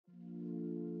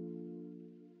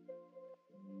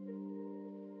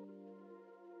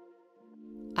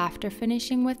After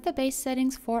finishing with the base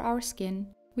settings for our skin,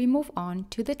 we move on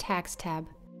to the Tags tab.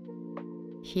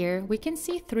 Here we can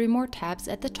see 3 more tabs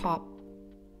at the top: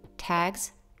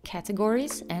 Tags,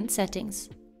 Categories, and Settings.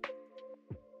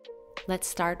 Let's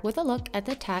start with a look at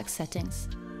the tag settings.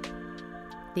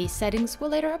 These settings will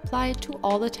later apply to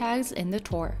all the tags in the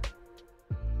tour.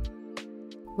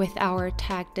 With our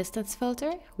tag distance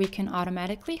filter, we can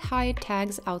automatically hide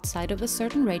tags outside of a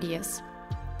certain radius.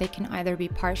 They can either be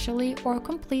partially or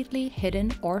completely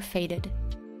hidden or faded.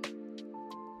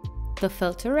 The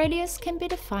filter radius can be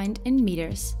defined in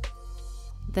meters.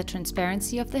 The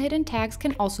transparency of the hidden tags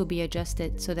can also be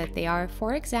adjusted so that they are,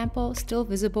 for example, still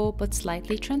visible but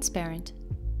slightly transparent.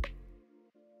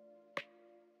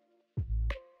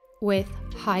 With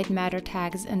Hide Matter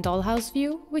Tags in Dollhouse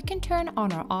View, we can turn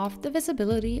on or off the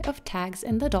visibility of tags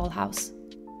in the dollhouse.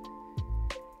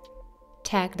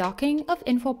 Tag docking of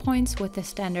info points with the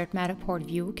standard Matterport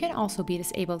view can also be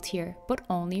disabled here, but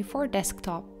only for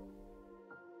desktop.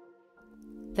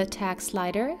 The tag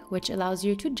slider, which allows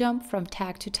you to jump from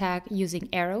tag to tag using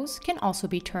arrows, can also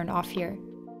be turned off here.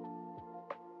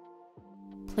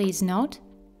 Please note,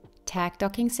 tag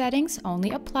docking settings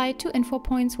only apply to info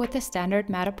points with the standard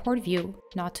Matterport view,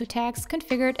 not to tags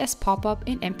configured as pop-up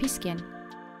in MPskin.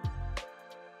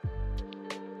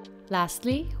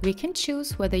 Lastly, we can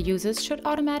choose whether users should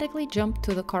automatically jump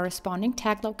to the corresponding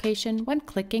tag location when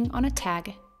clicking on a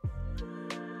tag.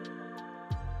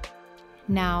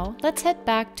 Now, let's head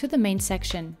back to the main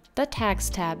section, the Tags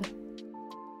tab.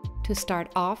 To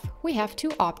start off, we have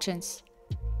 2 options.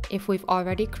 If we've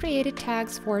already created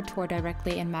tags for a tour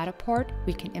directly in Matterport,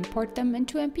 we can import them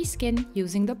into MPskin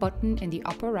using the button in the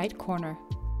upper right corner.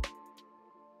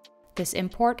 This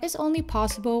import is only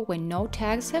possible when no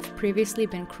tags have previously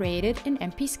been created in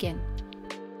MPskin.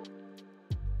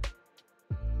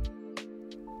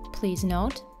 Please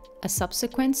note, a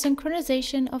subsequent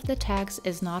synchronization of the tags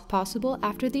is not possible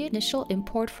after the initial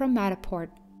import from Matterport.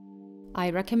 I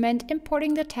recommend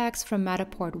importing the tags from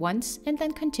Matterport once and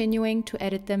then continuing to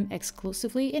edit them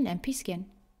exclusively in MPskin.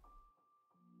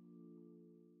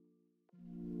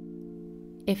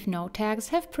 If no tags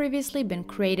have previously been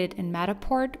created in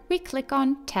Matterport, we click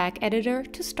on Tag Editor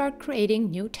to start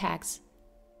creating new tags.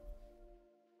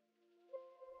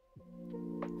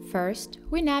 First,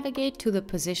 we navigate to the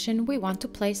position we want to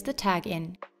place the tag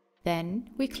in. Then,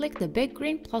 we click the big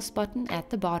green plus button at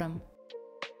the bottom.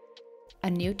 A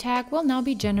new tag will now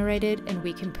be generated and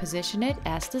we can position it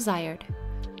as desired.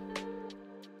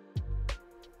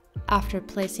 After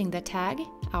placing the tag,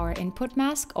 our input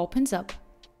mask opens up.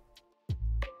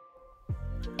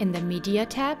 In the Media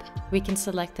tab, we can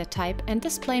select the type and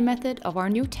display method of our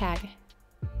new tag.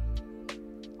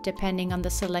 Depending on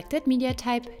the selected media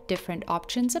type, different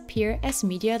options appear as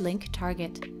Media Link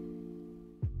Target.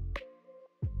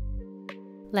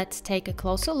 Let's take a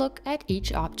closer look at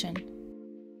each option.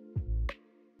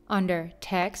 Under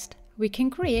Text, we can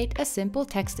create a simple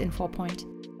text info point.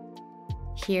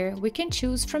 Here we can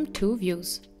choose from 2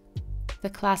 views: the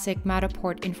classic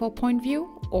Matterport info point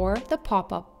view or the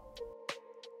pop-up.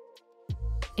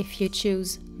 If you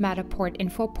choose Matterport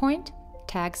info point,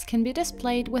 tags can be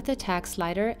displayed with the tag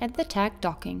slider and the tag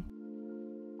docking.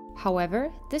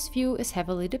 However, this view is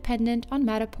heavily dependent on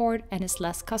Matterport and is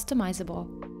less customizable.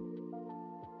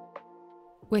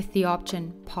 With the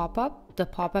option Pop-up, the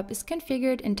pop-up is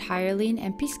configured entirely in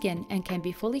MPskin and can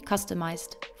be fully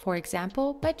customized, for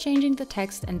example by changing the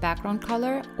text and background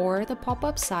color or the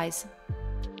pop-up size.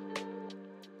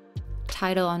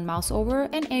 Title on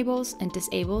mouseover enables and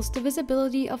disables the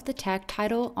visibility of the tag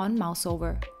title on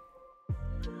mouseover.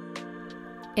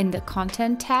 In the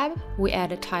Content tab, we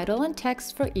add a title and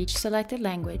text for each selected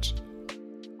language.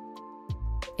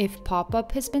 If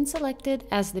pop-up has been selected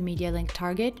as the media link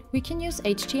target, we can use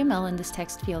HTML in this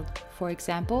text field, for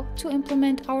example, to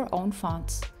implement our own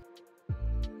fonts.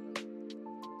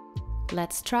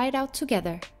 Let's try it out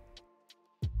together.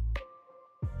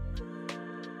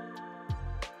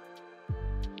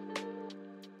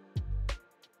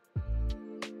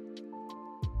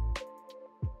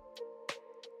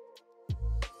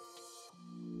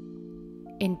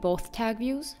 In both tag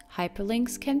views,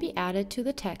 hyperlinks can be added to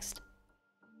the text.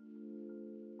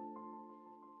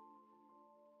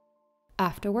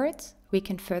 Afterwards, we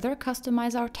can further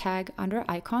customize our tag under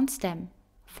Icon Stem,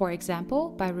 for example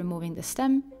by removing the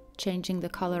stem, changing the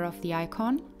color of the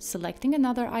icon, selecting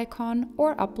another icon,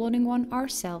 or uploading one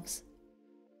ourselves.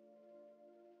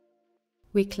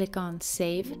 We click on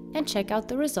Save and check out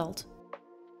the result.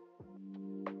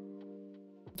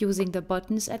 Using the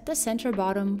buttons at the center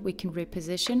bottom, we can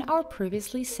reposition our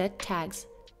previously set tags,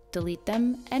 delete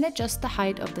them, and adjust the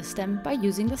height of the stem by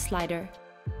using the slider.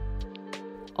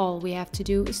 All we have to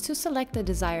do is to select the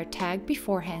desired tag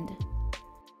beforehand.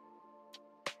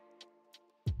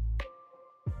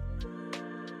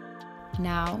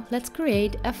 Now let's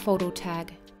create a photo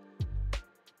tag.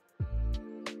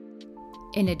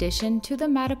 In addition to the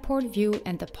Matterport view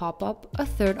and the pop-up, a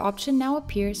third option now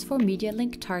appears for Media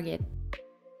Link Target.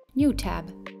 New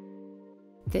tab.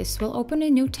 This will open a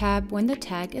new tab when the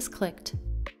tag is clicked.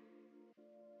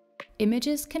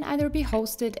 Images can either be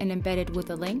hosted and embedded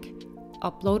with a link,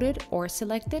 uploaded or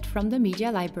selected from the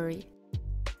media library.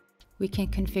 We can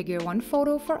configure one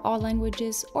photo for all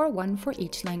languages or one for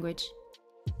each language.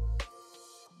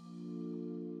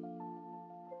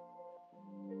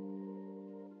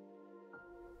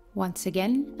 Once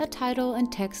again, a title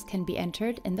and text can be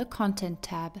entered in the Content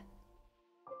tab.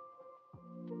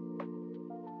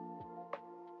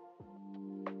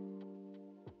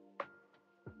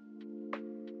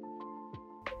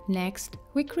 Next,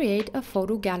 we create a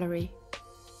photo gallery.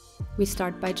 We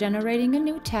start by generating a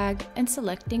new tag and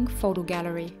selecting Photo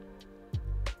Gallery.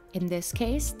 In this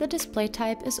case, the display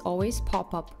type is always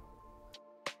pop-up.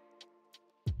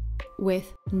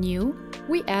 With New,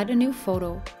 we add a new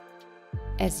photo.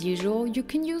 As usual, you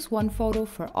can use one photo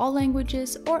for all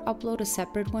languages or upload a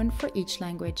separate one for each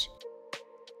language.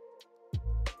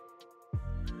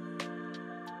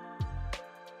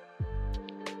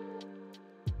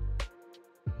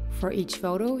 For each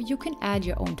photo, you can add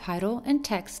your own title and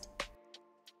text.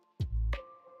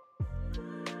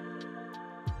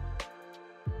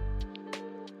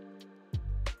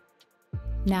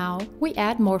 Now, we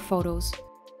add more photos.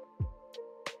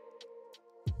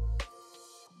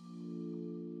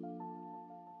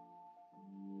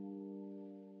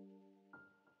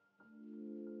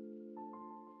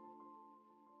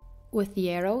 With the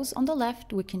arrows on the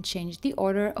left, we can change the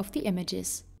order of the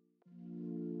images.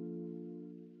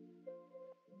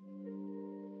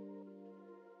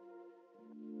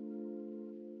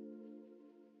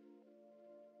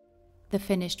 The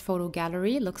finished photo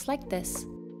gallery looks like this.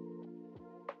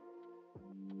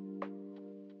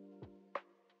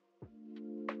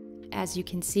 As you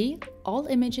can see, all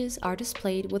images are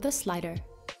displayed with a slider.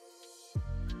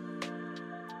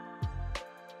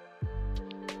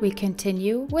 We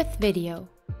continue with video.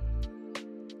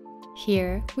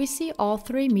 Here we see all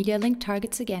three media link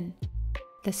targets again: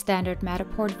 the standard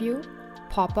Matterport view,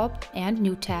 pop-up and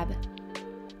new tab.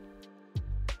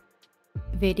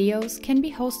 Videos can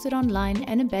be hosted online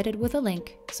and embedded with a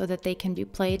link so that they can be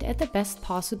played at the best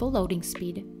possible loading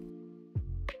speed.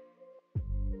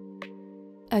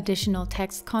 Additional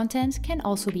text content can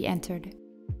also be entered.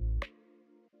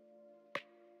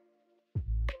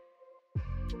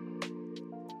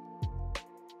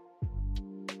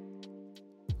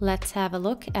 Let's have a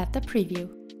look at the preview.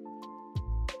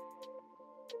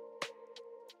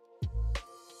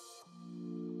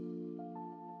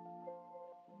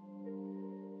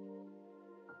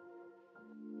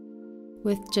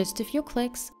 With just a few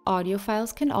clicks, audio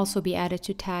files can also be added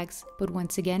to tags, but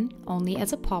once again, only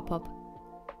as a pop-up.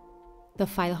 The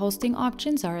file hosting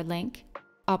options are a link,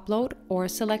 upload, or a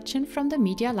selection from the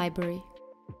media library.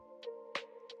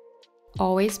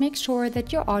 Always make sure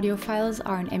that your audio files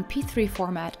are in MP3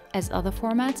 format, as other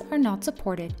formats are not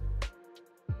supported.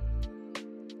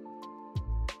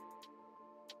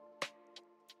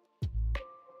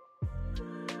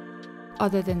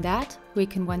 Other than that, we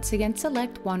can once again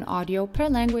select one audio per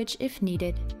language if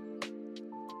needed.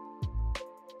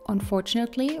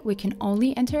 Unfortunately, we can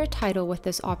only enter a title with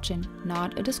this option,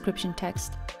 not a description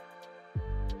text.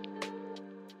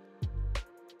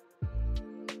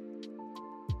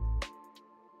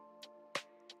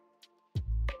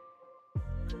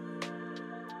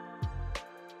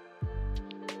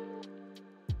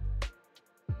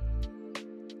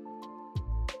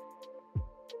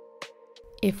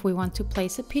 If we want to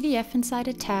place a PDF inside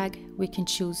a tag, we can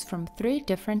choose from 3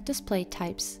 different display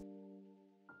types.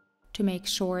 To make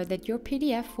sure that your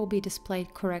PDF will be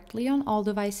displayed correctly on all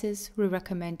devices, we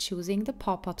recommend choosing the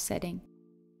pop-up setting.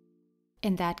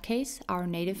 In that case, our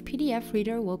native PDF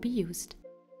reader will be used.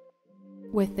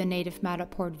 With the native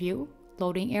Matterport view,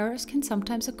 loading errors can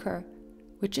sometimes occur,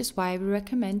 which is why we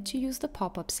recommend to use the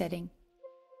pop-up setting.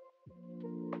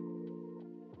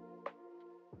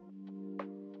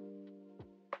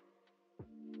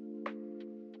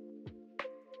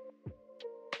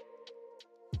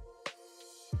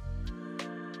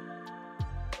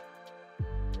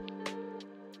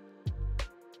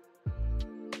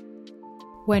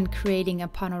 When creating a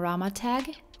panorama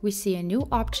tag, we see a new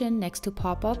option next to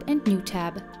pop-up and new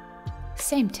tab.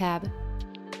 Same tab.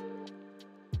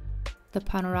 The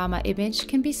panorama image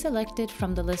can be selected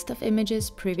from the list of images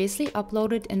previously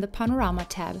uploaded in the Panorama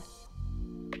tab.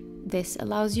 This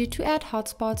allows you to add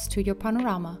hotspots to your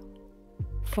panorama.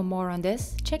 For more on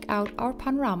this, check out our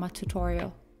Panorama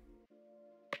tutorial.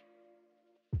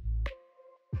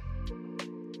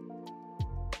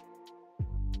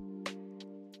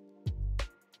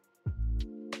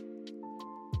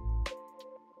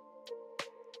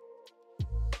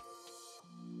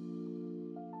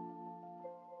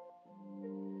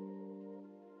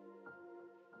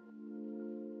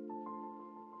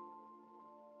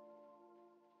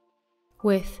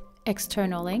 With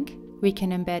external link, we can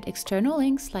embed external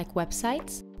links like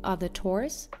websites, other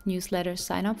tours, newsletter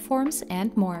sign-up forms,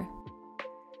 and more.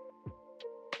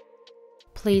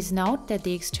 Please note that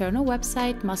the external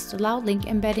website must allow link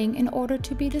embedding in order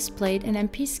to be displayed in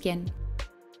MPskin.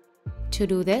 To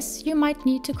do this, you might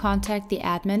need to contact the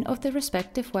admin of the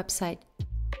respective website.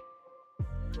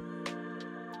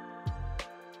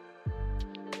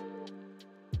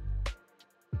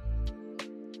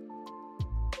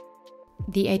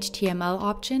 The HTML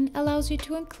option allows you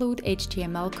to include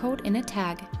HTML code in a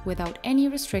tag without any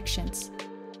restrictions.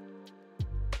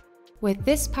 With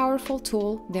this powerful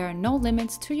tool, there are no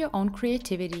limits to your own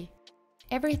creativity.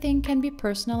 Everything can be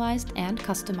personalized and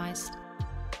customized.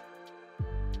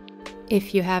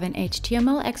 If you have an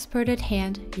HTML expert at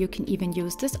hand, you can even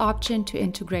use this option to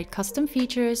integrate custom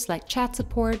features like chat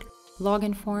support,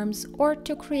 login forms, or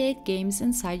to create games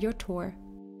inside your tour.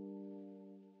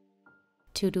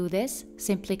 To do this,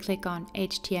 simply click on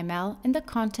HTML in the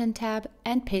Content tab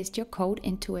and paste your code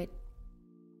into it.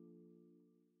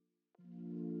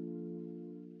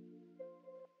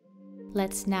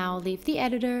 Let's now leave the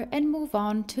editor and move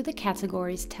on to the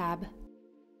Categories tab.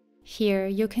 Here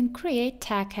you can create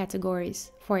tag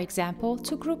categories, for example,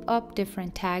 to group up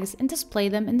different tags and display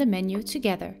them in the menu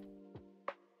together.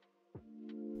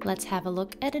 Let's have a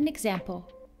look at an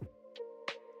example.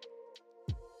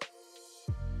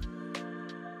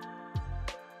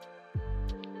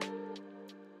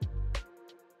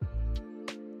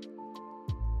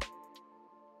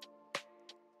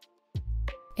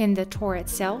 In the tour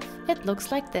itself, it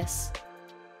looks like this.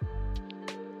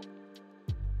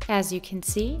 As you can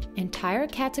see, entire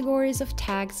categories of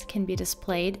tags can be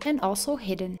displayed and also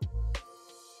hidden.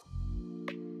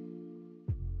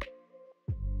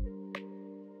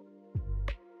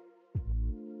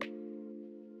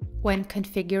 When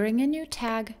configuring a new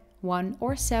tag, one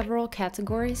or several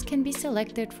categories can be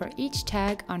selected for each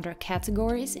tag under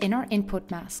Categories in our input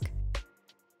mask.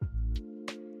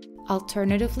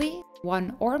 Alternatively,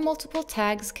 one or multiple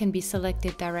tags can be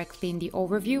selected directly in the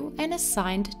overview and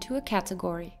assigned to a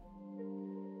category.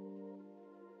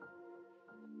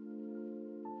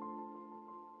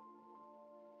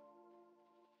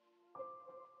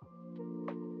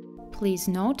 Please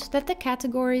note that the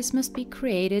categories must be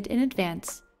created in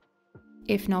advance.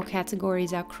 If no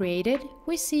categories are created,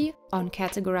 we see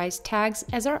Uncategorized tags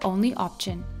as our only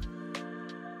option.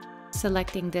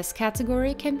 Selecting this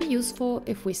category can be useful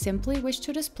if we simply wish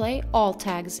to display all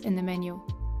tags in the menu.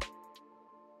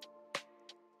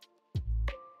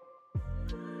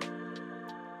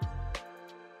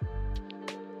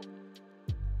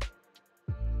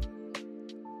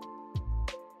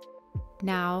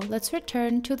 Now let's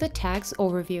return to the tags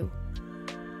overview.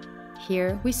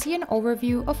 Here we see an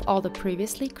overview of all the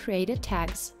previously created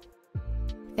tags.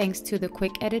 Thanks to the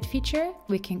Quick Edit feature,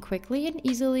 we can quickly and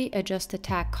easily adjust the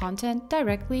tag content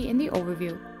directly in the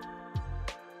overview.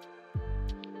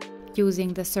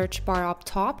 Using the search bar up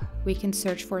top, we can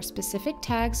search for specific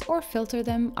tags or filter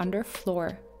them under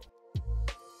Floor.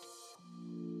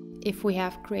 If we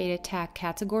have created tag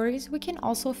categories, we can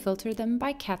also filter them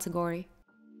by category.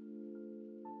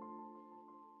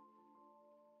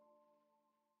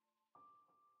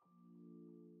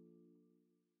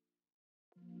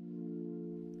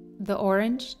 The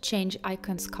orange Change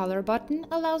Icons Color button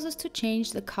allows us to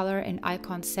change the color and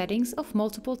icon settings of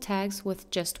multiple tags with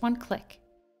just one click.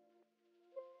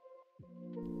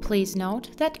 Please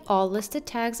note that all listed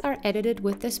tags are edited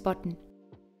with this button.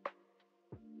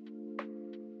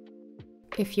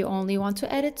 If you only want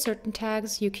to edit certain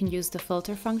tags, you can use the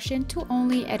filter function to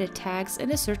only edit tags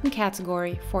in a certain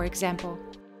category, for example.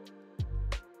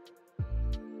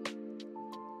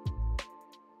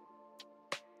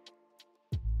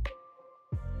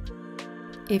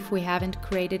 If we haven't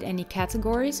created any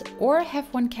categories or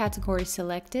have one category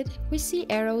selected, we see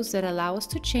arrows that allow us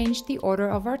to change the order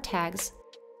of our tags.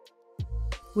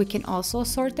 We can also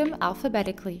sort them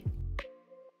alphabetically.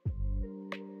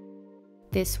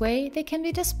 This way, they can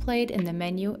be displayed in the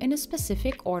menu in a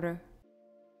specific order.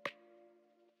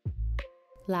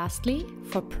 Lastly,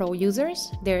 for Pro users,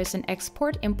 there is an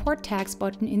Export/Import Tags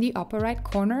button in the upper right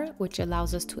corner, which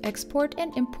allows us to export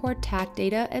and import tag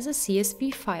data as a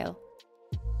CSV file.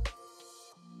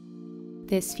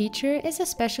 This feature is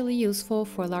especially useful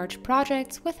for large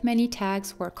projects with many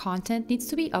tags where content needs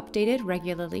to be updated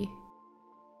regularly.